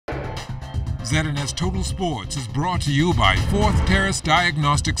ZNS Total Sports is brought to you by Fourth Terrace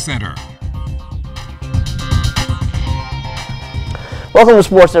Diagnostic Center. Welcome to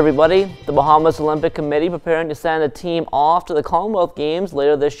sports, everybody. The Bahamas Olympic Committee preparing to send a team off to the Commonwealth Games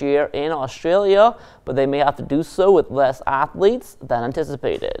later this year in Australia, but they may have to do so with less athletes than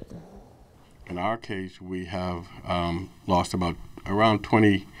anticipated. In our case, we have lost around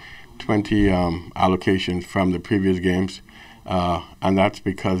 20 allocations from the previous games, and that's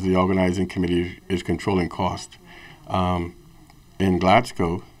because the organizing committee is controlling cost. In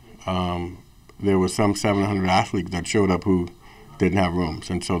Glasgow, there were some 700 athletes that showed up who didn't have rooms,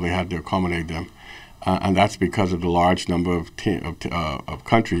 and so they had to accommodate them, and that's because of the large number of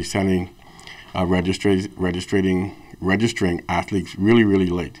countries sending registering athletes really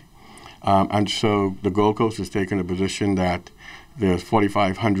late. And so the Gold Coast has taken a position that there's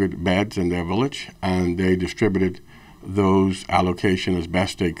 4,500 beds in their village, and they distributed those allocations as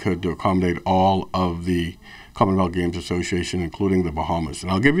best they could to accommodate all of the Commonwealth Games Association, including the Bahamas.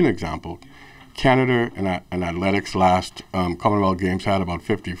 And I'll give you an example. Canada in athletics last Commonwealth Games had about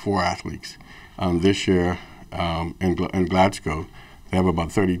 54 athletes. This year in Glasgow, they have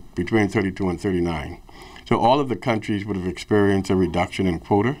about between 32 and 39. So all of the countries would have experienced a reduction in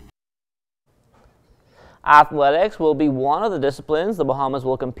quota. Athletics will be one of the disciplines the Bahamas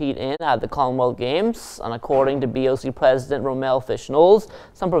will compete in at the Commonwealth Games, and according to BOC President Romel Fish-Knowles,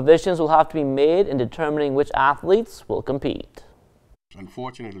 some provisions will have to be made in determining which athletes will compete.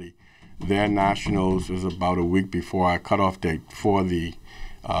 Unfortunately, their nationals is about a week before our cutoff date for the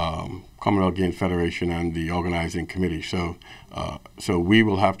Commonwealth Games Federation and the organizing committee. So we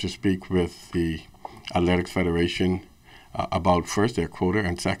will have to speak with the Athletics Federation about first their quota,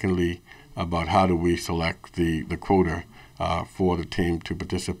 and secondly about how do we select the quota for the team to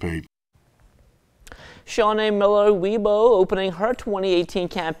participate. Shawnee Miller-Weibo opening her 2018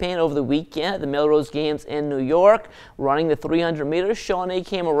 campaign over the weekend at the Melrose Games in New York. Running the 300 meters, Shawnee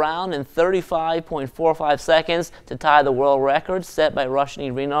came around in 35.45 seconds to tie the world record set by Russian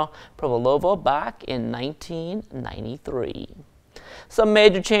Irina Privalova back in 1993. Some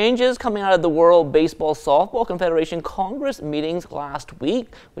major changes coming out of the World Baseball Softball Confederation Congress meetings last week,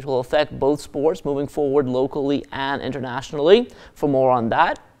 which will affect both sports moving forward locally and internationally. For more on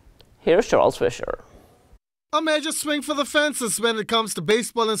that, here's Charles Fisher. A major swing for the fences when it comes to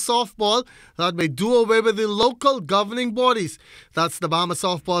baseball and softball that may do away with the local governing bodies. That's the Bahamas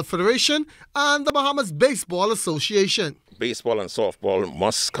Softball Federation and the Bahamas Baseball Association. Baseball and softball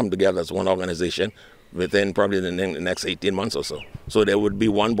must come together as one organization within probably the next 18 months or so. So there would be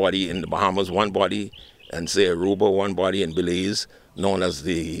one body in the Bahamas, one body in, say, Aruba, one body in Belize, known as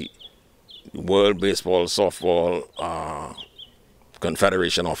the World Baseball Softball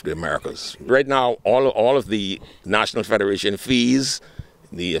Confederation of the Americas. Right now, all of the national federation fees,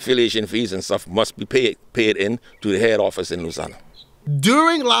 the affiliation fees and stuff must be paid in to the head office in Lausanne.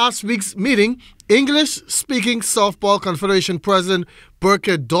 During last week's meeting, English-speaking Softball Confederation President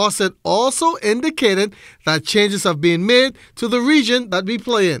Burkett Dorset also indicated that changes have been made to the region that we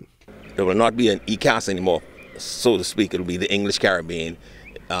play in. There will not be an ECAS anymore, so to speak. It will be the English Caribbean,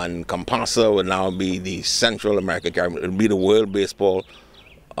 and Compasa will now be the Central American Caribbean. It will be the World Baseball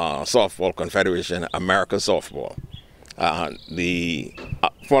Softball Confederation, America Softball.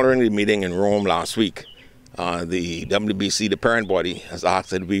 Following the meeting in Rome last week, the WBC, the parent body, has asked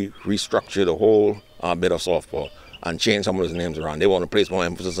that we restructure the whole bit of softball and change some of those names around. They want to place more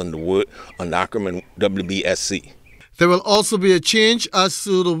emphasis on the acronym WBSC. There will also be a change as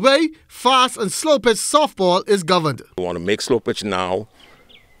to the way fast and slow pitch softball is governed. We want to make slow pitch now,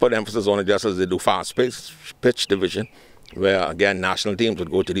 put emphasis on it just as they do fast pitch division, where again national teams would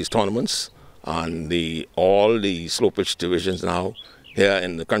go to these tournaments, and all the slow pitch divisions now here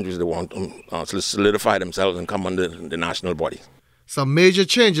in the countries that want to solidify themselves and come under the national body. Some major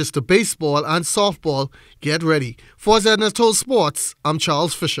changes to baseball and softball. Get ready. For ZNS Total Sports, I'm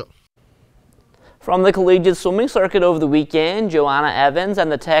Charles Fisher. From the collegiate swimming circuit over the weekend, Joanna Evans and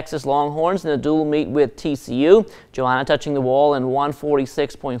the Texas Longhorns in a dual meet with TCU. Joanna touching the wall in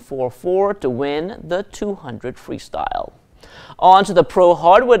 146.44 to win the 200 freestyle. On to the pro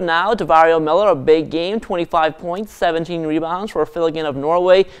hardwood now. Tavario Miller, a big game, 25 points, 17 rebounds for Filligan of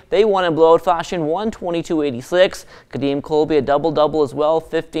Norway. They won in blowout fashion, 122-86. Kadeem Colby, a double-double as well,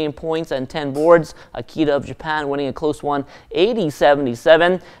 15 points and 10 boards. Akita of Japan winning a close one,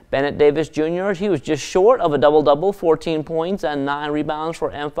 80-77. Bennett Davis Jr., he was just short of a double-double, 14 points and 9 rebounds for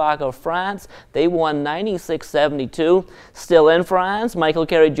MFAC of France. They won 96-72. Still in France, Michael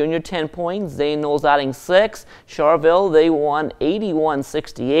Carey Jr., 10 points. Zane Knowles adding 6. Charville, they won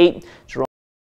 81-68.